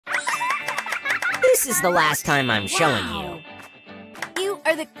This is the last time I'm showing you. You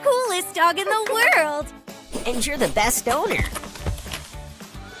are the coolest dog in the world! And you're the best owner.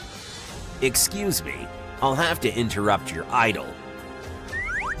 Excuse me, I'll have to interrupt your idol.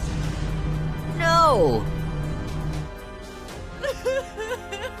 No!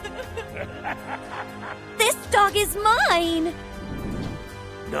 This dog is mine!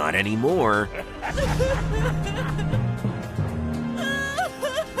 Not anymore.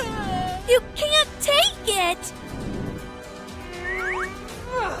 You can't take it!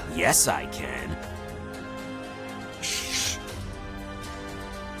 Yes, I can.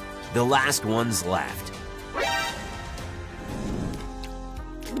 The last one's left.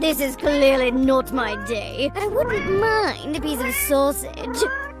 This is clearly not my day. I wouldn't mind a piece of sausage.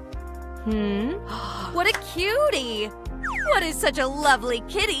 What a cutie! What is such a lovely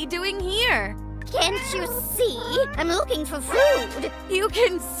kitty doing here? Can't you see? I'm looking for food. You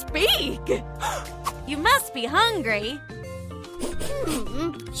can speak! You must be hungry.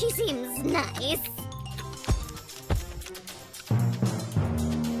 She seems nice.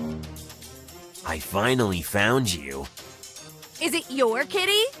 I finally found you. Is it your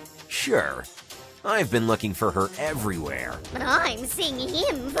kitty? Sure. I've been looking for her everywhere. But I'm seeing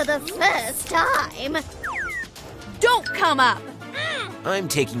him for the first time. Don't come up! I'm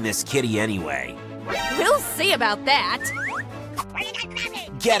taking this kitty anyway. We'll see about that.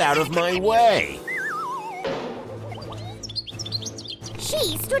 Get out of my way!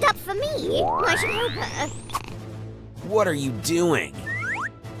 She stood up for me. I should help her. What are you doing?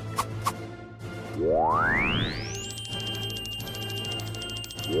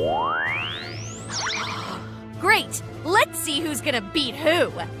 Great! Let's see who's gonna beat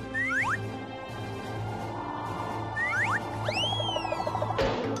who!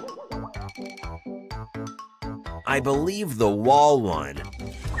 I believe the wall won.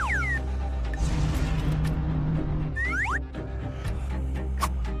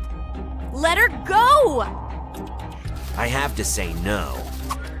 Let her go! I have to say no.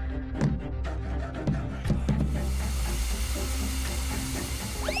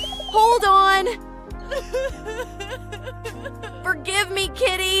 Hold on! Forgive me,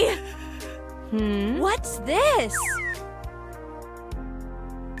 kitty! What's this?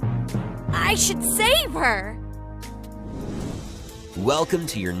 I should save her! Welcome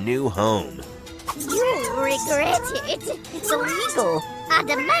to your new home. You'll regret it. It's illegal. I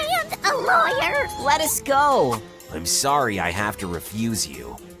demand a lawyer. Let us go. I'm sorry I have to refuse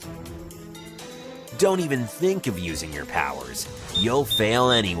you. Don't even think of using your powers. You'll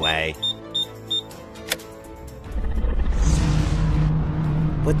fail anyway.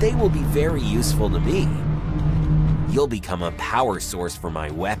 But they will be very useful to me. You'll become a power source for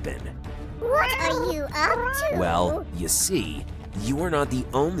my weapon. What are you up to? Well, you see, you are not the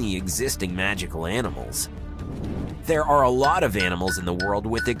only existing magical animals. There are a lot of animals in the world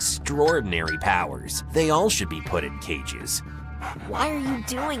with extraordinary powers. They all should be put in cages. Why are you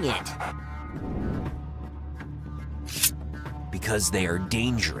doing it? Because they are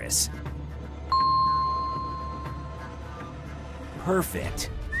dangerous. Perfect.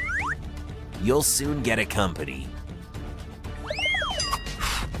 You'll soon get a company.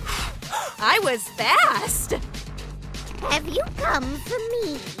 I was fast! Have you come for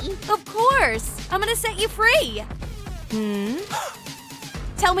me? Of course! I'm gonna set you free!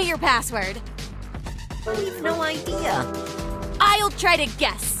 Tell me your password. We've no idea. I'll try to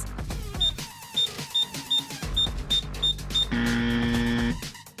guess.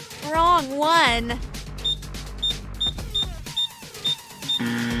 Wrong one.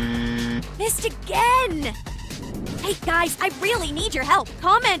 Missed again! Hey guys, I really need your help.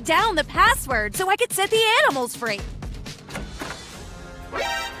 Comment down the password so I could set the animals free.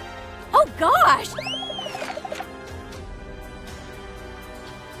 Oh gosh!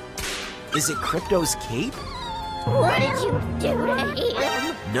 Is it Crypto's cape? What did you do to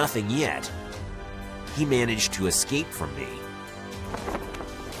him? Nothing yet. He managed to escape from me.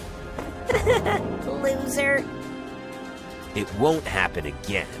 Loser. It won't happen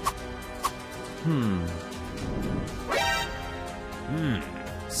again.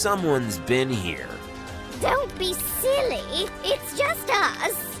 Someone's been here. Don't be silly. It's just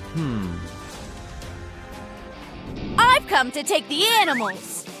us. I've come to take the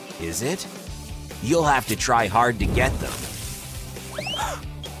animals. Is it? You'll have to try hard to get them.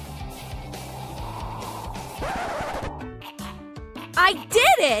 I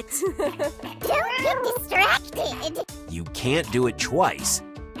did it! Don't get distracted. You can't do it twice.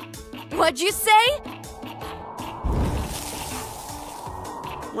 What'd you say?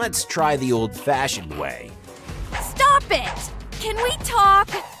 Let's try the old-fashioned way. Stop it! Can we talk?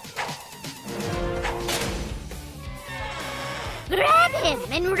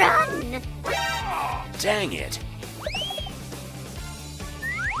 them and run! Dang it.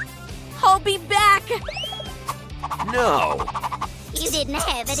 I'll be back! No, You didn't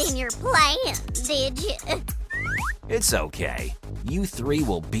have it in your plan, did you? it's okay. You three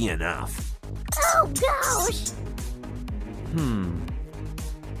will be enough. Oh gosh!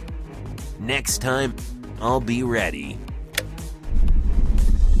 Next time, I'll be ready.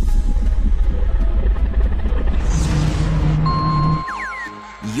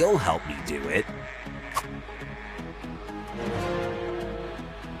 You'll help me do it.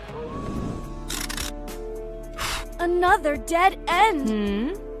 Another dead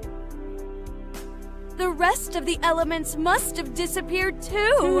end! The rest of the elements must have disappeared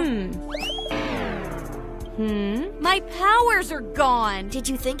too! My powers are gone! Did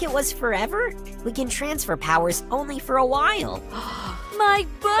you think it was forever? We can transfer powers only for a while. My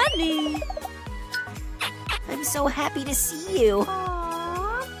bunny! I'm so happy to see you.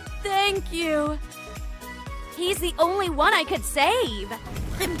 Thank you! He's the only one I could save!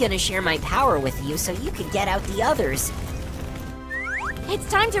 I'm gonna share my power with you so you can get out the others. It's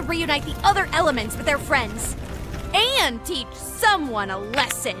time to reunite the other elements with their friends and teach someone a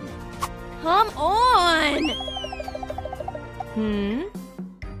lesson. Come on!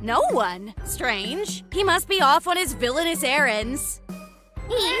 No one. Strange. He must be off on his villainous errands.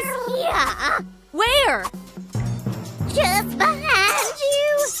 He's here! Where? Just behind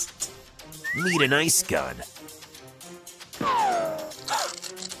you! Need an ice gun.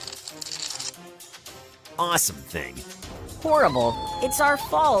 Awesome thing. Horrible. It's our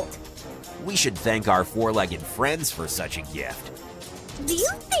fault. We should thank our four-legged friends for such a gift. Do you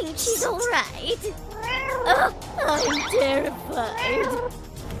think she's alright? Oh, I'm terrified.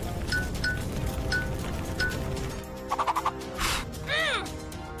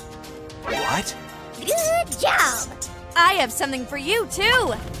 What? Good job! I have something for you,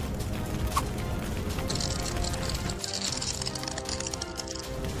 too.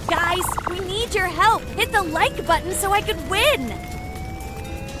 Guys, we need your help. Hit the like button so I could win.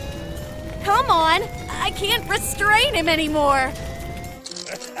 Come on. I can't restrain him anymore.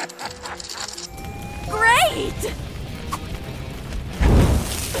 Great!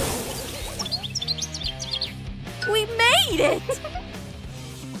 We made it!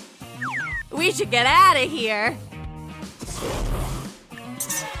 We should get out of here.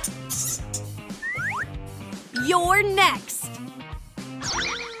 You're next.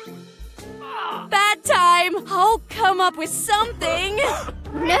 Bad time. I'll come up with something.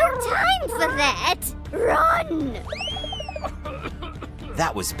 No time for that! Run!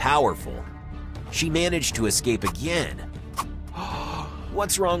 That was powerful. She managed to escape again.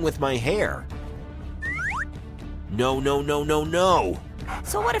 What's wrong with my hair? No, no, no, no, no!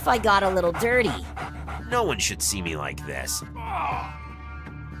 So what if I got a little dirty? No one should see me like this.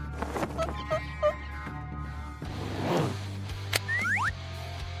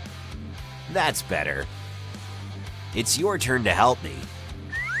 That's better. It's your turn to help me.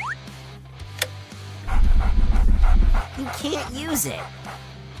 You can't use it.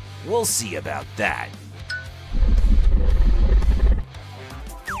 We'll see about that.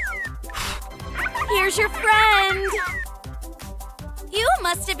 Here's your friend. You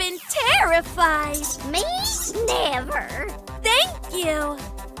must have been terrified. Me? Never! Thank you.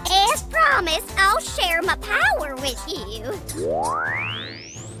 As promised, I'll share my power with you.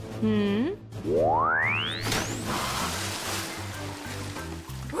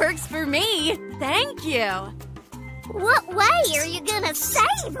 Works for me. Thank you. What way are you gonna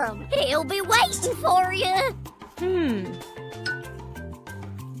save him? He'll be waiting for you.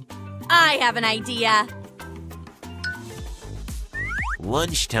 I have an idea.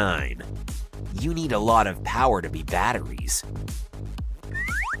 Lunchtime. You need a lot of power to be batteries.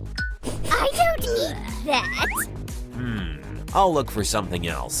 I don't need that. I'll look for something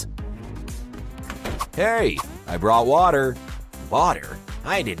else. Hey, I brought water. Water?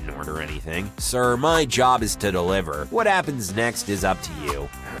 I didn't order anything. Sir, my job is to deliver. What happens next is up to you.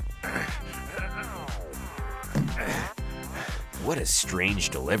 What a strange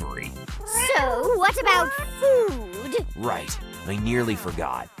delivery. So, what about food? Right, I nearly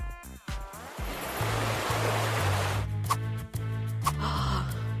forgot.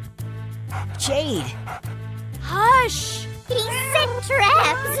 Jade, Hush. He set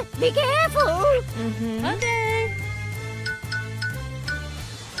traps. Be careful. Okay.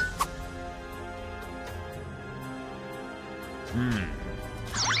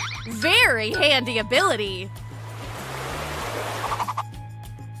 Very handy ability.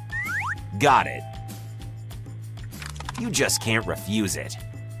 Got it. You just can't refuse it.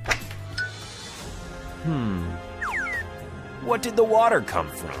 What did the water come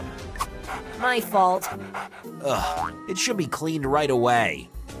from? My fault. Ugh, it should be cleaned right away.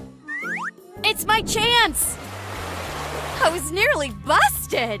 It's my chance! I was nearly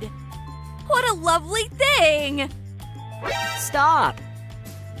busted! What a lovely thing! Stop.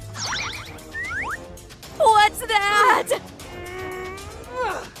 What's that?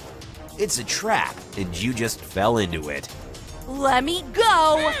 It's a trap, and you just fell into it. Let me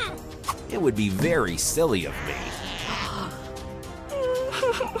go! It would be very silly of me.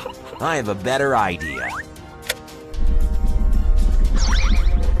 I have a better idea.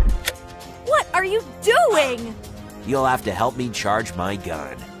 What are you doing? You'll have to help me charge my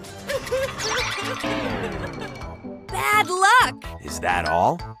gun. Bad luck! Is that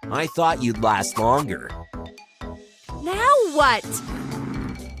all? I thought you'd last longer. Now what?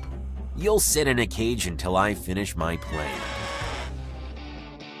 You'll sit in a cage until I finish my plane.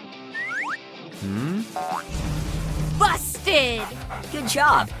 Busted! Good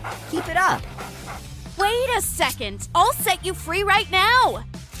job. Keep it up. Wait a second. I'll set you free right now.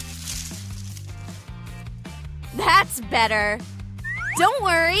 That's better. Don't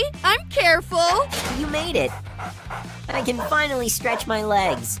worry, I'm careful. You made it. I can finally stretch my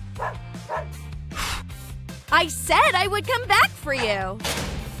legs. I said I would come back for you.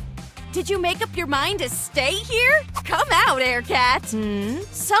 Did you make up your mind to stay here? Come out, Aircat.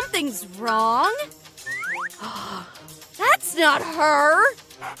 Something's wrong. That's not her.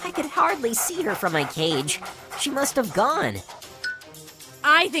 I could hardly see her from my cage. She must have gone.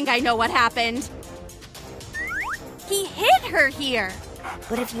 I think I know what happened. He hid her here.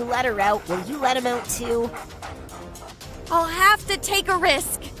 But if you let her out, will you let him out too? I'll have to take a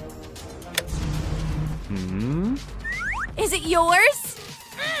risk. Is it yours?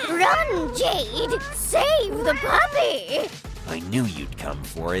 Run, Jade! Save the puppy! I knew you'd come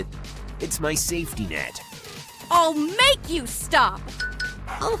for it. It's my safety net. I'll make you stop.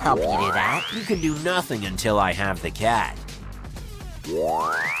 I'll help you do that. You can do nothing until I have the cat.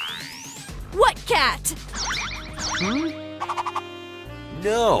 What cat?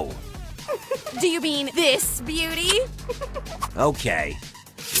 No. Do you mean this beauty? Okay,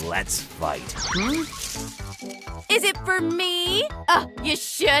 let's fight. Is it for me? You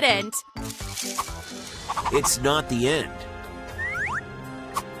shouldn't. It's not the end.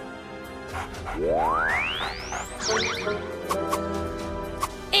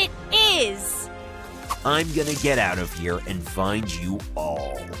 It is. I'm gonna get out of here and find you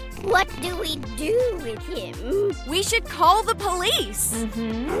all. What do we do with him? We should call the police.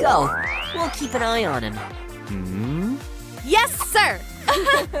 Go. We'll keep an eye on him. Yes, sir.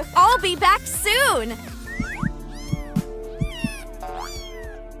 I'll be back soon.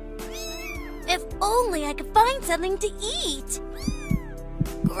 If only I could find something to eat.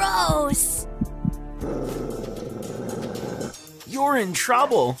 Gross. You're in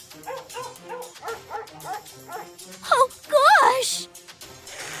trouble. Oh, gosh.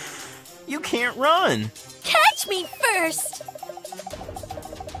 You can't run. Catch me first.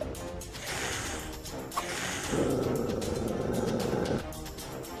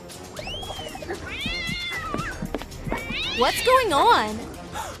 What's going on?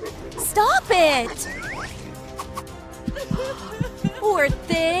 Stop it! Poor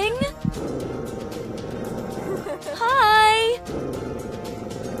thing. Hi.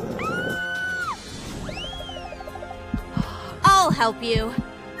 I'll help you.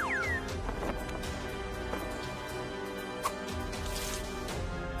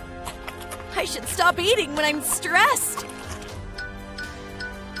 I should stop eating when I'm stressed.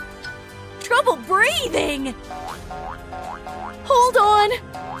 Trouble breathing. Hold on.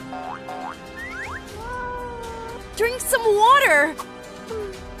 Drink some water.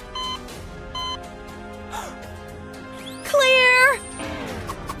 Clear.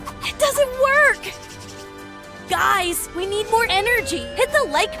 It doesn't work. Guys, we need more energy. Hit the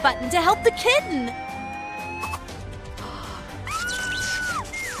like button to help the kitten.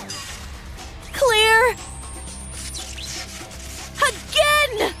 Clear.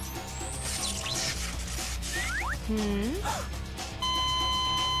 Again.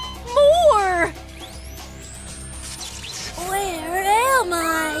 More. Where am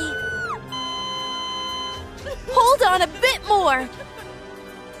I? Hold on a bit more.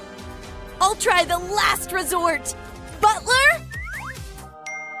 I'll try the last resort. Butler?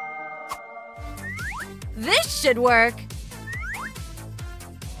 This should work.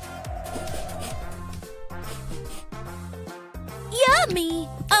 Yummy!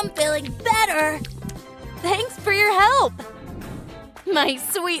 I'm feeling better. Thanks for your help. My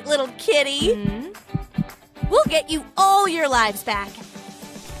sweet little kitty. We'll get you all your lives back.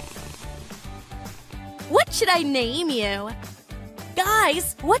 What should I name you?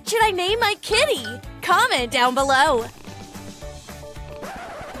 Guys, what should I name my kitty? Comment down below.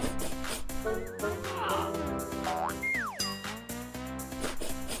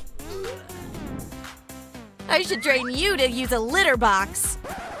 I should train you to use a litter box.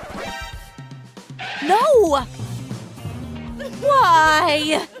 No!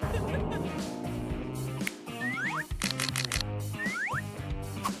 Why?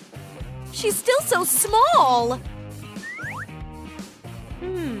 She's still so small.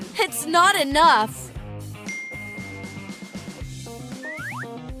 It's not enough.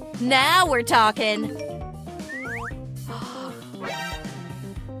 Now we're talking.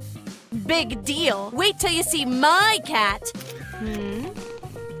 Big deal. Wait till you see my cat.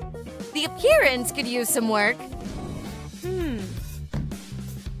 The appearance could use some work.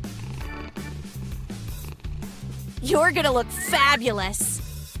 You're gonna look fabulous.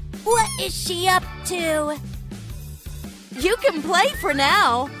 What is she up to? You can play for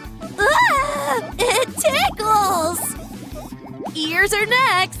now. Ah, it tickles! Ears are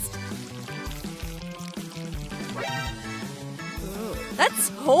next. That's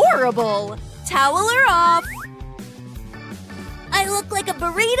horrible. Towel her off. I look like a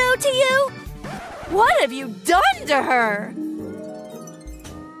burrito to you? What have you done to her?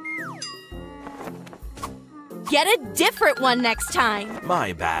 Get a different one next time.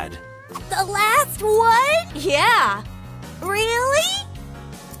 My bad. The last one? Yeah. Really?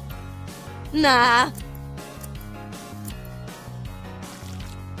 Nah.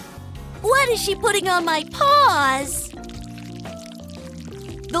 What is she putting on my paws?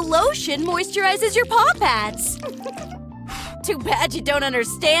 The lotion moisturizes your paw pads. Too bad you don't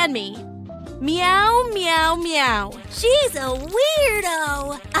understand me. Meow, meow, meow. She's a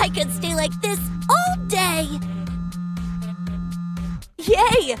weirdo. I could stay like this all day.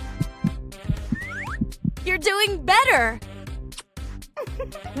 Yay! You're doing better.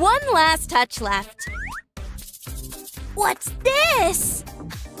 One last touch left. What's this?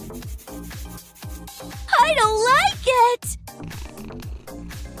 I don't like it.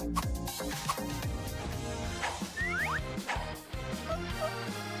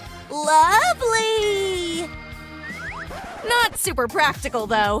 Lovely! Not super practical,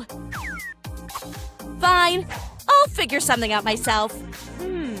 though. Fine. I'll figure something out myself.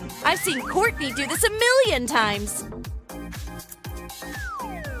 I've seen Courtney do this 1,000,000 times.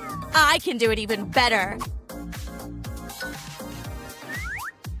 I can do it even better.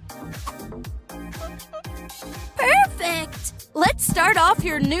 Perfect! Let's start off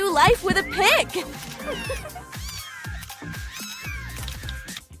your new life with a pig.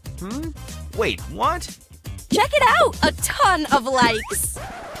 Wait, what? Check it out! A ton of likes!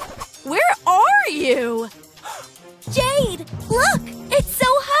 Where are you? Jade, look! It's so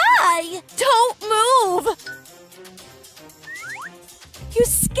high! Don't move! You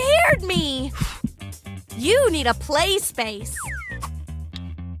scared me! You need a play space.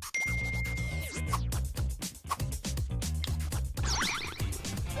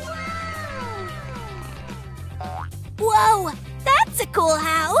 Whoa! That's a cool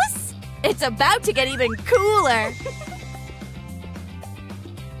house! It's about to get even cooler!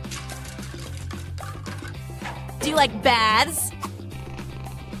 Do you like baths?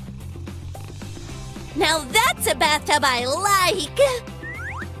 Now that's a bathtub I like!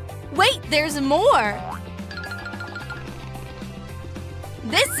 Wait, there's more!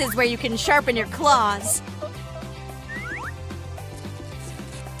 This is where you can sharpen your claws.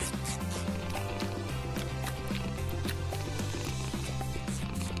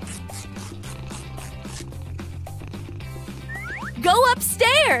 Go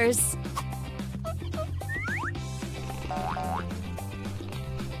upstairs!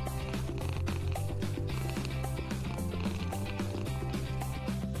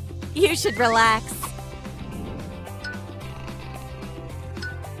 You should relax.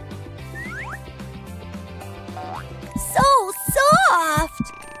 So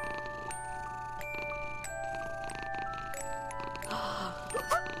soft!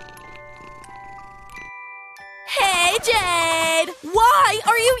 Hey, Jade! Why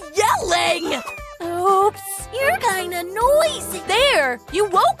are you yelling? Oops, you're kinda noisy. There, you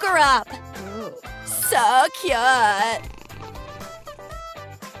woke her up. So cute.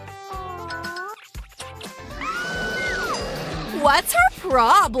 What's her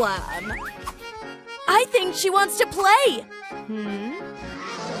problem? I think she wants to play.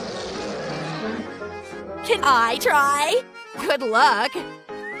 Can I try? Good luck.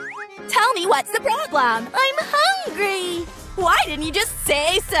 Tell me what's the problem. I'm hungry. Why didn't you just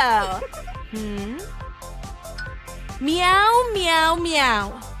say so? Meow, meow,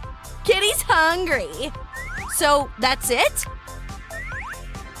 meow. Kitty's hungry. So that's it?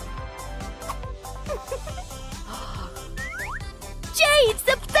 Jade's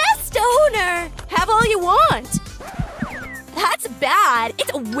the best owner! Have all you want. That's bad.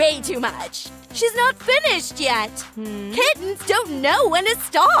 It's way too much. She's not finished yet. Kittens don't know when to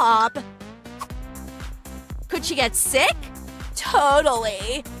stop. Could she get sick?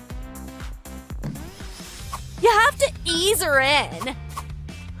 Totally. You have to ease her in.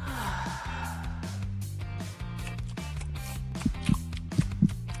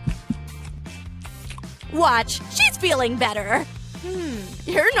 Watch, she's feeling better.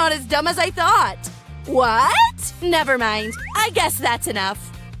 You're not as dumb as I thought. What? Never mind. I guess that's enough.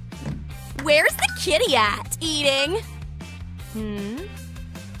 Where's the kitty at? Eating?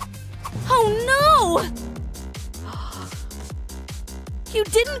 Oh no! You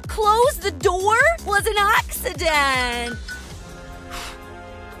didn't close the door? Was an accident.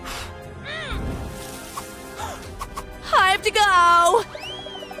 I have to go.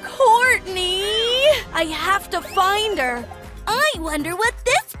 Courtney! I have to find her. I wonder what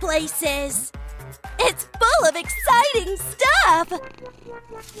this place is. It's full of exciting stuff.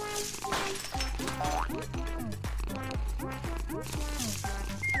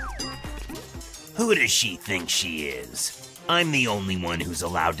 Who does she think she is? I'm the only one who's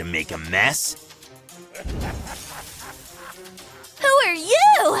allowed to make a mess. Who are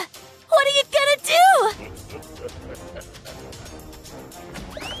you? What are you gonna do?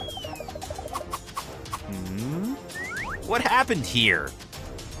 What happened here?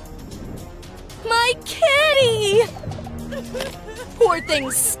 My kitty! Poor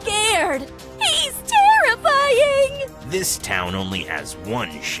thing's scared. He's terrifying! This town only has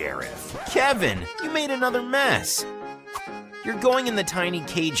one sheriff. Kevin, you made another mess. You're going in the tiny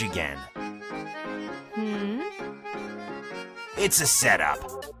cage again. It's a setup.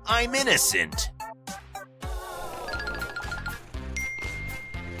 I'm innocent.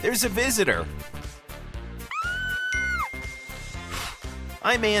 There's a visitor.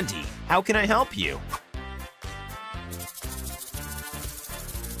 I'm Andy. How can I help you?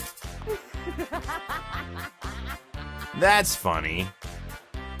 That's funny.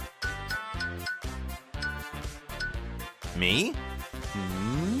 Me?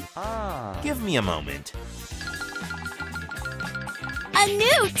 Give me a moment. A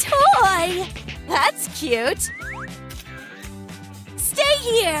new toy! That's cute. Stay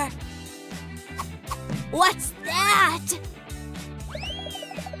here. What's that?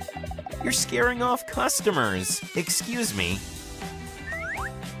 You're scaring off customers. Excuse me.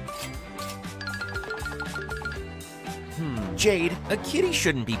 Jade, a kitty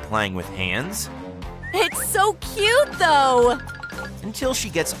shouldn't be playing with hands. It's so cute, though. Until she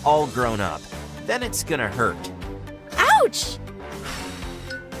gets all grown up. Then it's gonna hurt. Ouch!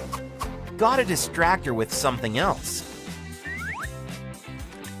 Gotta distract her with something else.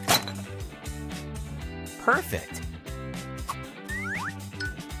 Perfect.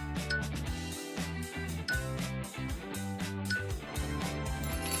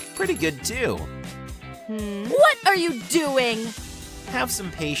 Pretty good too. What are you doing? Have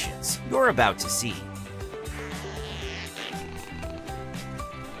some patience. You're about to see.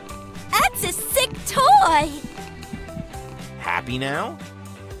 That's a sick toy! Happy now?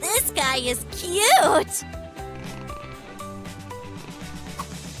 This guy is cute!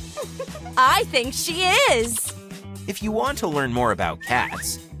 I think she is! If you want to learn more about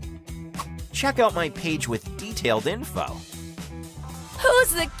cats, check out my page with detailed info.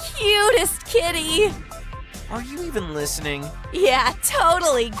 Who's the cutest kitty? Are you even listening? Yeah,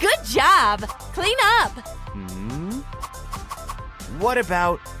 totally. Good job. Clean up. What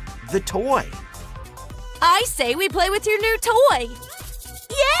about the toy? I say we play with your new toy.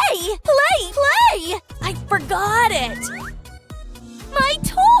 Yay! Play! I forgot it. My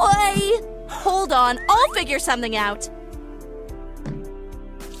toy! Hold on, I'll figure something out.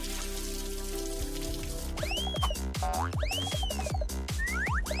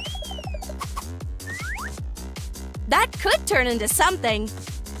 That could turn into something.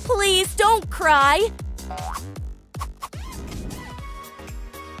 Please don't cry.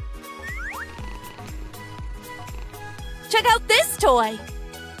 Check out this toy.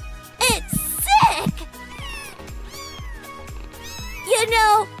 It's sick! You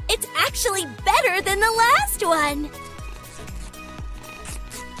know, it's actually better than the last one.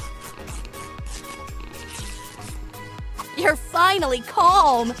 You're finally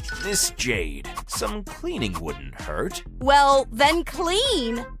calm. Miss Jade, some cleaning wouldn't hurt. Well, then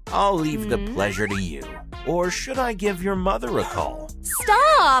clean. I'll leave the pleasure to you. Or should I give your mother a call?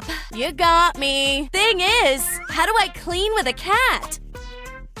 Stop! You got me. Thing is, how do I clean with a cat?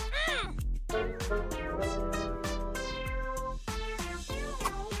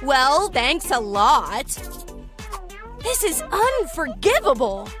 Well, thanks a lot. This is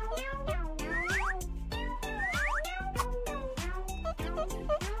unforgivable!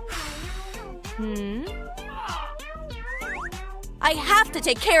 I have to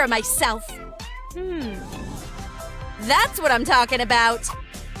take care of myself. That's what I'm talking about.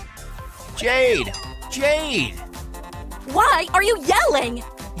 Jade! Jade! Why are you yelling?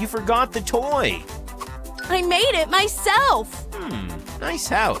 You forgot the toy. I made it myself. Nice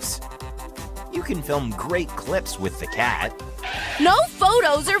house. You can film great clips with the cat. No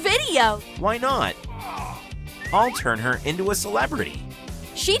photos or video. Why not? I'll turn her into a celebrity.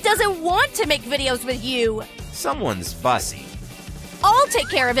 She doesn't want to make videos with you. Someone's fussy. I'll take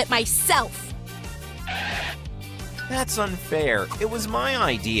care of it myself. That's unfair. It was my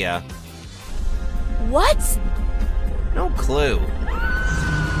idea. What? No clue.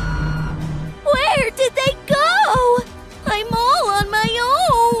 Where did they go? I'm all on my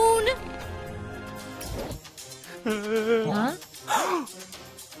own. Huh?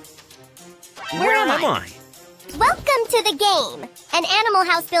 Where am I? Welcome to the game, an Animal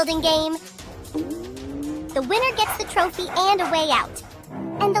House building game. The winner gets the trophy and a way out.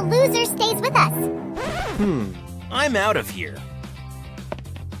 And the loser stays with us. I'm out of here.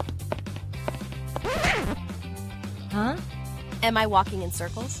 Huh? Am I walking in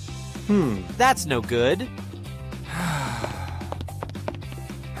circles? That's no good.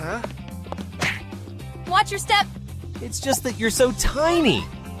 Watch your step. It's just that you're so tiny.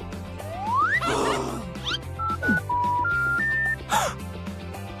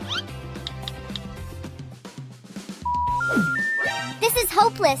 This is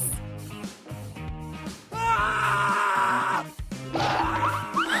hopeless.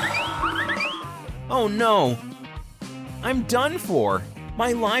 Oh no. I'm done for.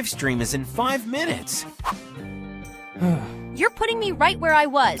 My live stream is in 5 minutes. You're putting me right where I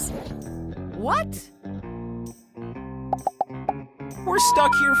was. What? We're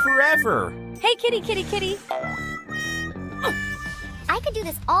stuck here forever. Hey, kitty, kitty, kitty. I could do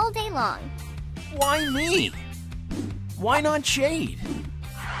this all day long. Why me? Why not Jade?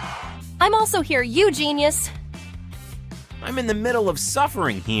 I'm also here, you genius. I'm in the middle of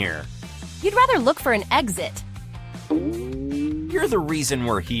suffering here. You'd rather look for an exit. You're the reason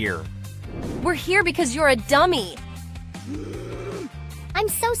we're here. We're here because you're a dummy. I'm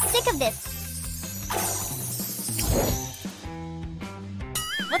so sick of this.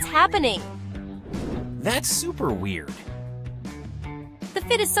 What's happening? That's super weird. The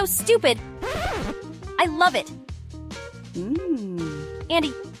fit is so stupid. I love it.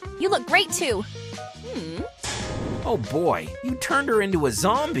 Andy, you look great too. Oh boy, you turned her into a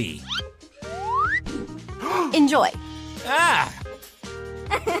zombie. Enjoy. Ah!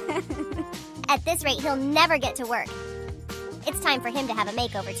 At this rate, he'll never get to work. It's time for him to have a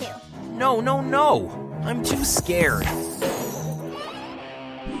makeover, too. No, no, no! I'm too scared.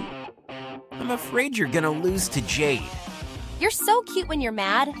 I'm afraid you're gonna lose to Jade. You're so cute when you're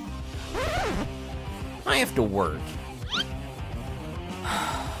mad. I have to work.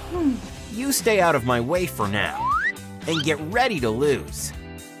 You stay out of my way for now, and get ready to lose.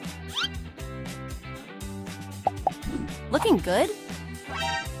 Looking good?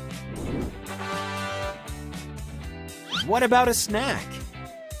 What about a snack?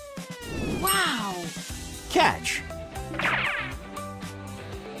 Wow. Catch.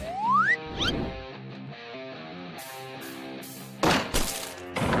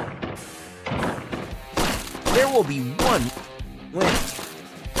 There will be one win.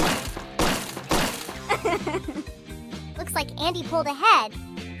 Looks like Andy pulled ahead.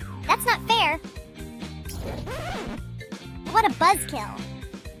 That's not fair. What a buzzkill.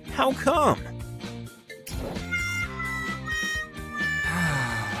 How come?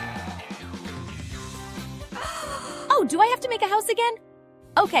 Oh, do I have to make a house again?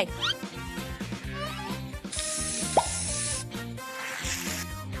 Okay.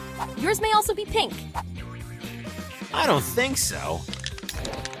 Yours may also be pink. I don't think so.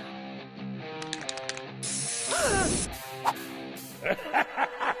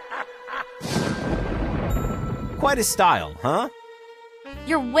 Quite a style, huh?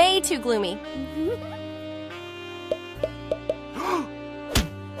 You're way too gloomy.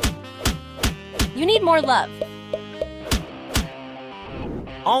 You need more love.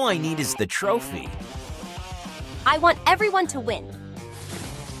 All I need is the trophy. I want everyone to win.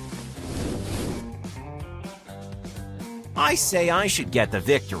 I say I should get the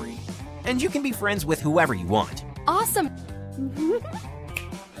victory. And you can be friends with whoever you want. Awesome.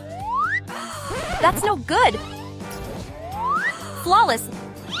 That's no good. Flawless.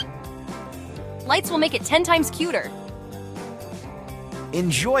 Lights will make it 10 times cuter.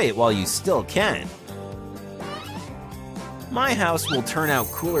 Enjoy it while you still can. My house will turn out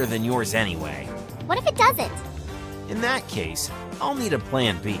cooler than yours anyway. What if it doesn't? In that case, I'll need a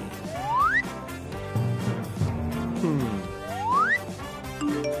plan B.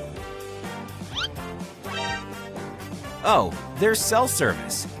 Oh, there's cell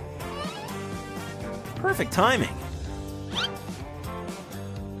service. Perfect timing.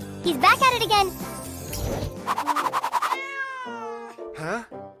 He's back at it again. Huh?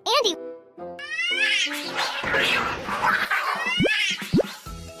 Andy!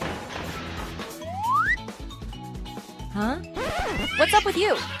 Huh? What's up with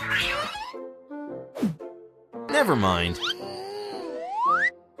you? Never mind.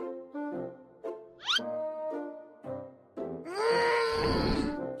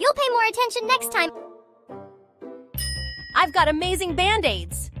 You'll pay more attention next time. I've got amazing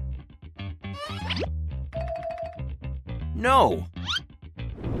band-aids. No.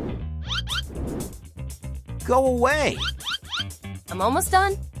 Go away. I'm almost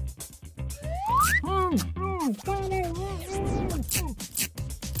done.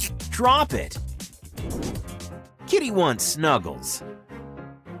 Drop it. Kitty wants snuggles.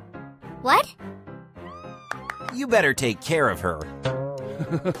 What? You better take care of her.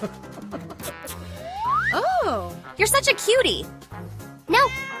 Oh, you're such a cutie. No,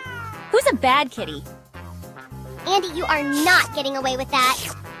 Who's a bad kitty? Andy, you are not getting away with that.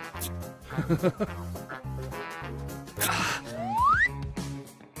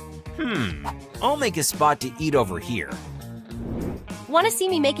 I'll make a spot to eat over here. Want to see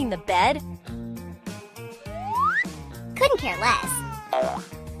me making the bed? Couldn't care less.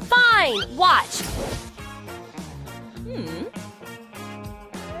 Fine, watch.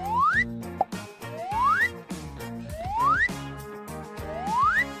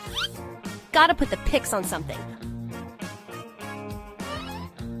 Gotta put the pics on something.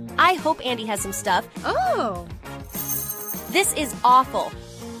 I hope Andy has some stuff. Oh. This is awful.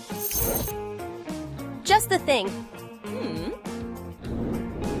 Just the thing.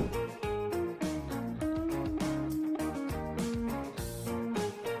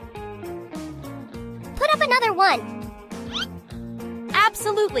 Put up another one.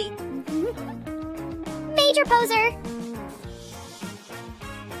 Absolutely. Major poser.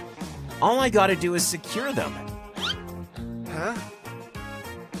 All I gotta do is secure them. Huh?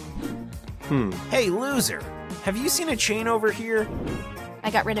 Hey, loser. Have you seen a chain over here?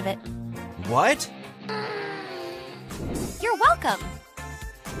 I got rid of it. What? You're welcome.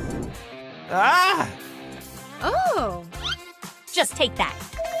 Ah! Oh. Just take that.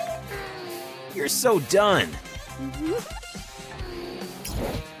 You're so done.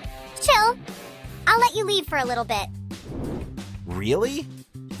 Chill. I'll let you leave for a little bit. Really?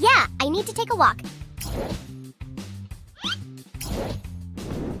 Yeah, I need to take a walk.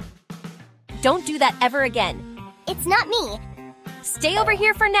 Don't do that ever again. It's not me. Stay over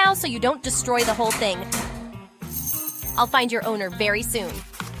here for now so you don't destroy the whole thing. I'll find your owner very soon.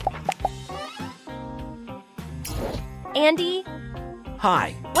 Andy,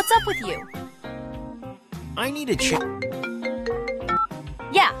 Hi. what's up with you? I need a chain.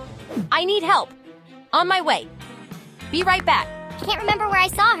 Yeah, I need help. On my way. Be right back. Can't remember where I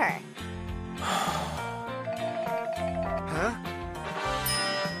saw her. Huh?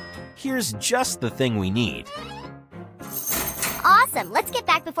 Here's just the thing we need. Awesome. Let's get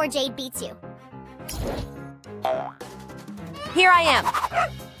back before Jade beats you. Here I am.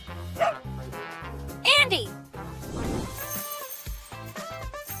 Andy!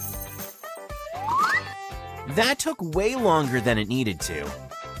 That took way longer than it needed to.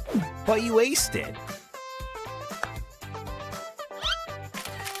 But you aced it.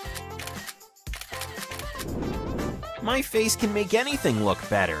 My face can make anything look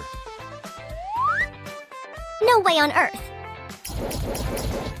better. No way on earth.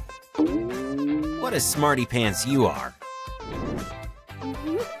 What a smarty pants you are.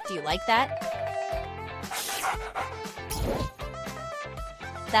 Do you like that?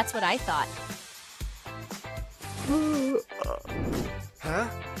 That's what I thought. Huh?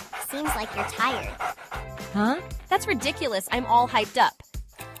 Seems like you're tired. Huh? That's ridiculous. I'm all hyped up.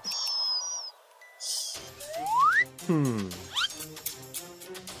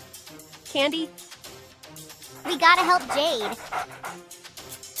 Candy? We gotta help Jade.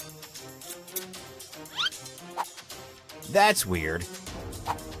 That's weird.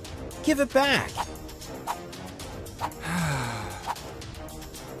 Give it back.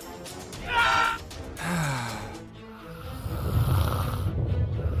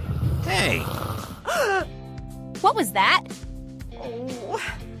 Hey, What was that?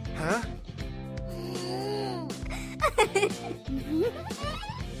 Huh?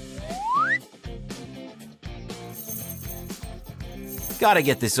 Gotta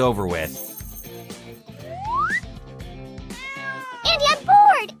get this over with. Andy, I'm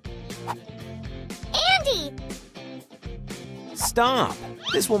bored! Andy! Stop!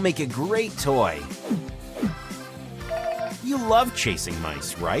 This will make a great toy. You love chasing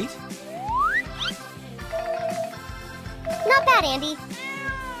mice, right? Not bad, Andy.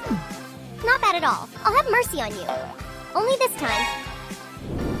 Not bad at all. I'll have mercy on you. Only this time.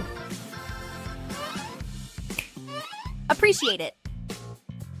 Appreciate it.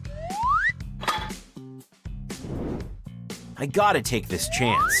 I gotta take this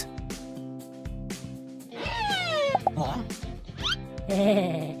chance.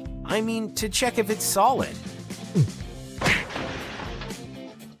 I mean, to check if it's solid.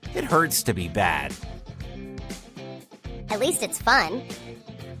 It hurts to be bad. At least it's fun.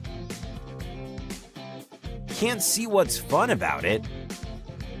 Can't see what's fun about it.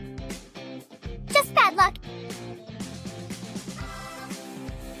 Just bad luck.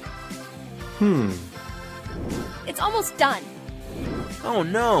 It's almost done. Oh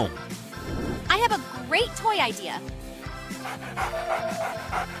no! I have a great toy idea.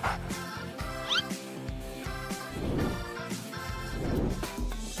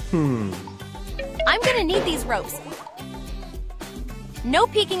 I'm gonna need these ropes. No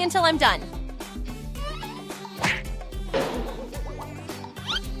peeking until I'm done.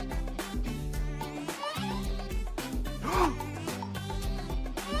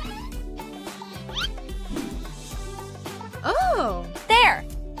 Oh! There!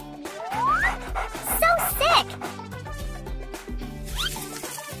 So sick!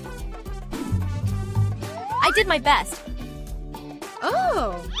 I did my best.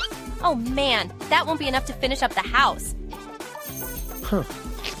 Oh! Oh man, that won't be enough to finish up the house.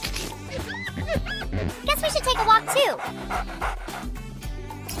 Guess we should take a walk too.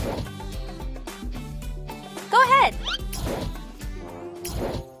 Go ahead.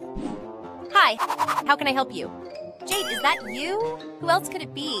 Hi, how can I help you? Jade, is that you? Who else could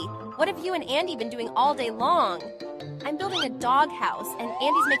it be? What have you and Andy been doing all day long? I'm building a dog house, and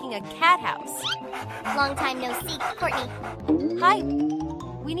Andy's making a cat house. Long time no see, Courtney. Hi.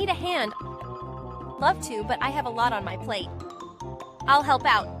 We need a hand. Love to, but I have a lot on my plate. I'll help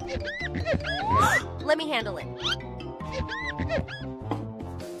out. Let me handle it.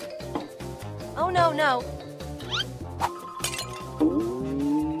 Oh, no, no.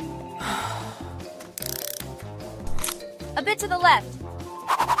 A bit to the left.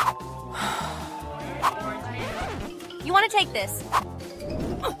 You want to take this?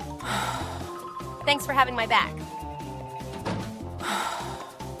 Thanks for having my back.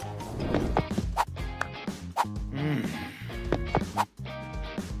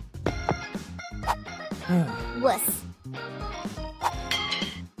 Wuss.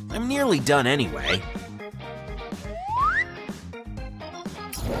 I'm nearly done anyway.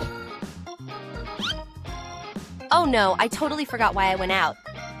 Oh no, I totally forgot why I went out.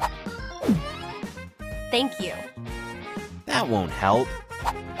 Thank you. That won't help.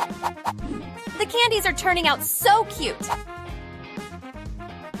 The candies are turning out so cute.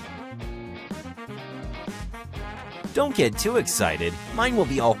 Don't get too excited. Mine will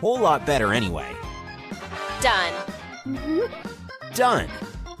be a whole lot better anyway. Done. Done.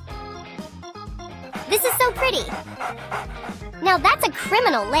 This is so pretty. Now that's a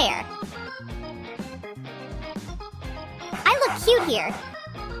criminal lair. I look cute here.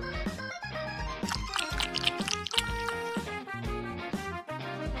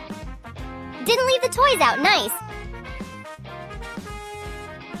 Didn't leave the toys out, nice.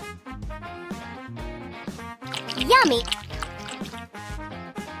 Yummy.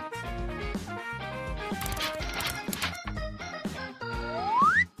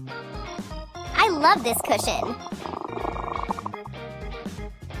 I love this cushion.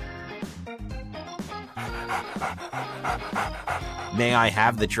 May I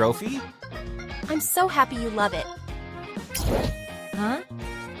have the trophy? I'm so happy you love it. Huh?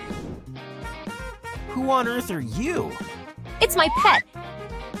 Who on earth are you? It's my pet.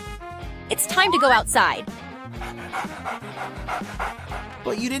 It's time to go outside.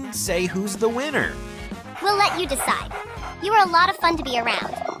 But you didn't say who's the winner. We'll let you decide. You are a lot of fun to be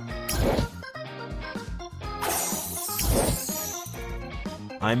around.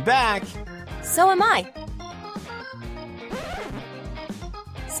 I'm back. So am I.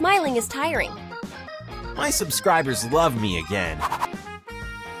 Smiling is tiring. My subscribers love me again.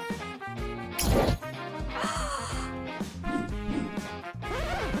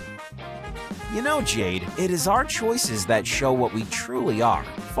 You know, Jade, it is our choices that show what we truly are,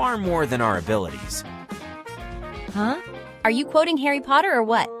 far more than our abilities. Huh? Are you quoting Harry Potter or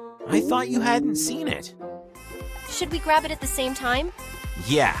what? I thought you hadn't seen it. Should we grab it at the same time?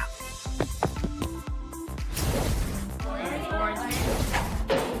 Yeah.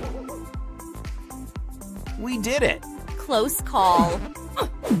 We did it. Close call.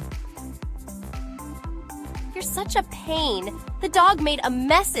 You're such a pain. The dog made a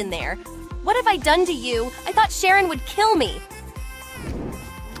mess in there. What have I done to you? I thought Sharon would kill me.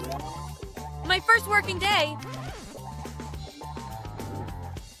 My first working day.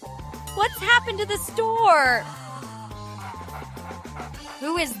 What's happened to the store?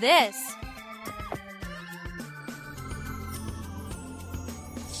 Who is this?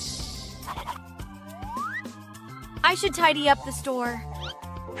 I should tidy up the store.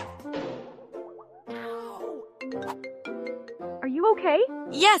 Are you okay?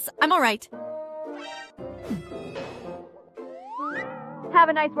 Yes, I'm all right. Have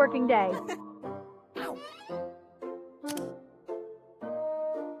a nice working day.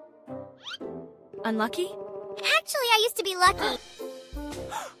 Unlucky? Actually, I used to be lucky.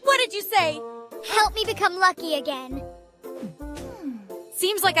 What did you say? Help me become lucky again.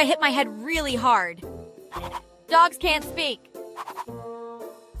 Seems like I hit my head really hard. Dogs can't speak.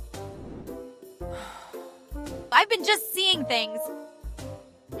 I've been just seeing things.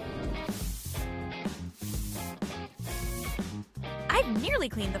 I've nearly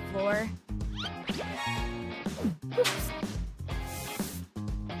cleaned the floor. Oops.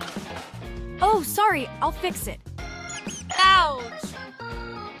 Oh, sorry. I'll fix it. Ouch!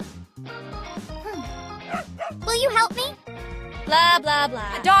 Will you help me? Blah, blah,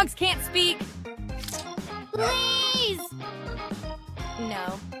 blah. Dogs can't speak. Please!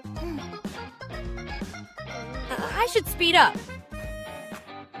 No. I should speed up.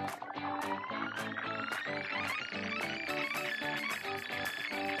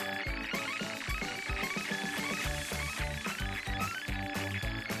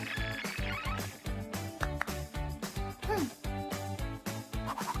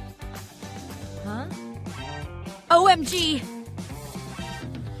 Huh? OMG!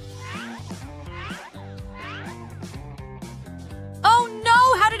 Oh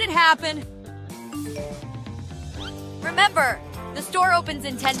no! How did it happen? Remember, the store opens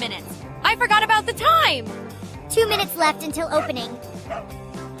in 10 minutes. I forgot about the time! 2 minutes left until opening.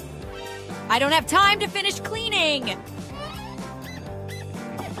 I don't have time to finish cleaning!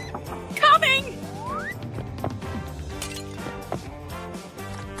 Coming!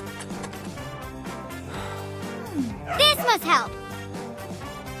 This must help.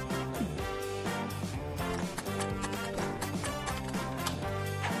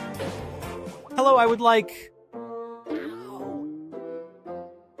 Hello, I would like...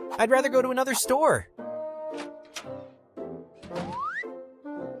 I'd rather go to another store.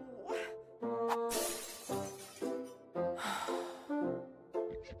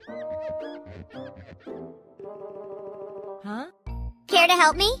 Huh? Care to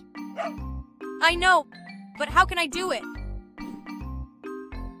help me? I know, but how can I do it?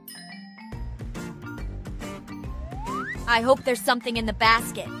 I hope there's something in the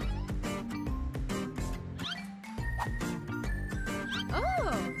basket.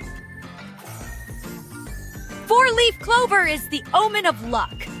 Oh. 4-leaf clover is the omen of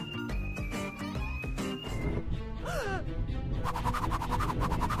luck.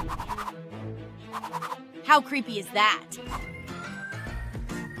 How creepy is that?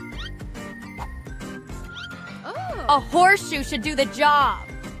 Oh. A horseshoe should do the job.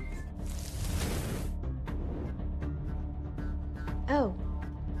 Oh.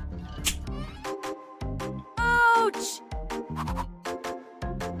 Ouch!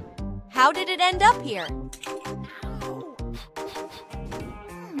 How did it end up here?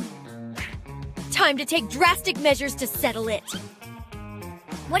 Time to take drastic measures to settle it.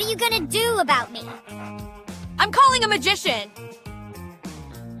 What are you gonna do about me? I'm calling a magician.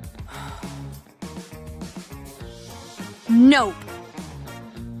 Nope.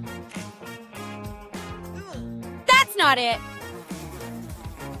 That's not it.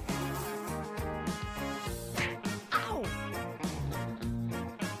 Ow.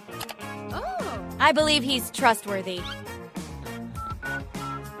 Oh. I believe he's trustworthy.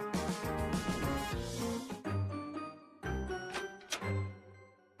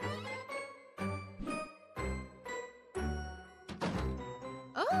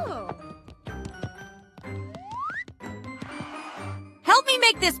 Oh. Help me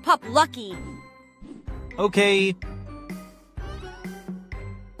make this pup lucky. Okay.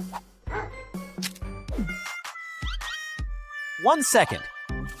 One second.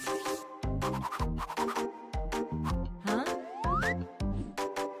 Huh?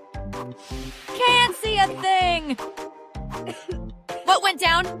 Can't see a thing. What went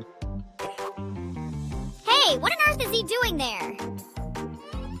down? Hey, Hey, what on earth is he doing there?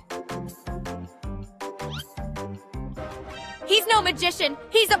 He's no magician.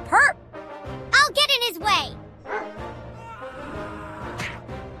 He's a perp. I'll get in his way.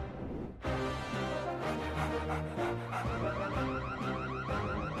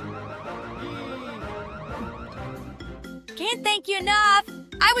 Can't thank you enough.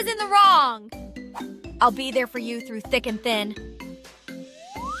 I was in the wrong. I'll be there for you through thick and thin.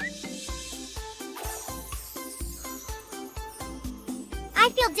 I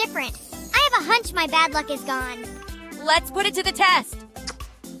feel different. I have a hunch my bad luck is gone. Let's put it to the test.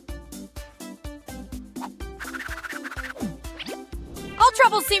 All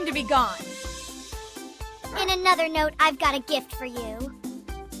troubles seem to be gone. In another note, I've got a gift for you.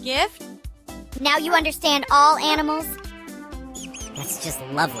 Gift? Now you understand all animals? That's just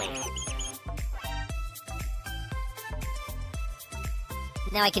lovely.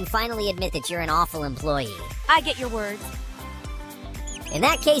 Now I can finally admit that you're an awful employee. I get your words. In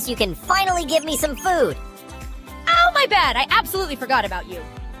that case, you can finally give me some food. Oh, my bad. I absolutely forgot about you.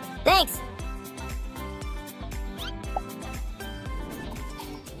 Thanks.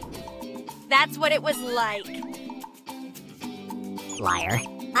 That's what it was like. Liar.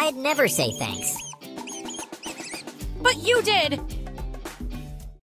 I'd never say thanks. But you did.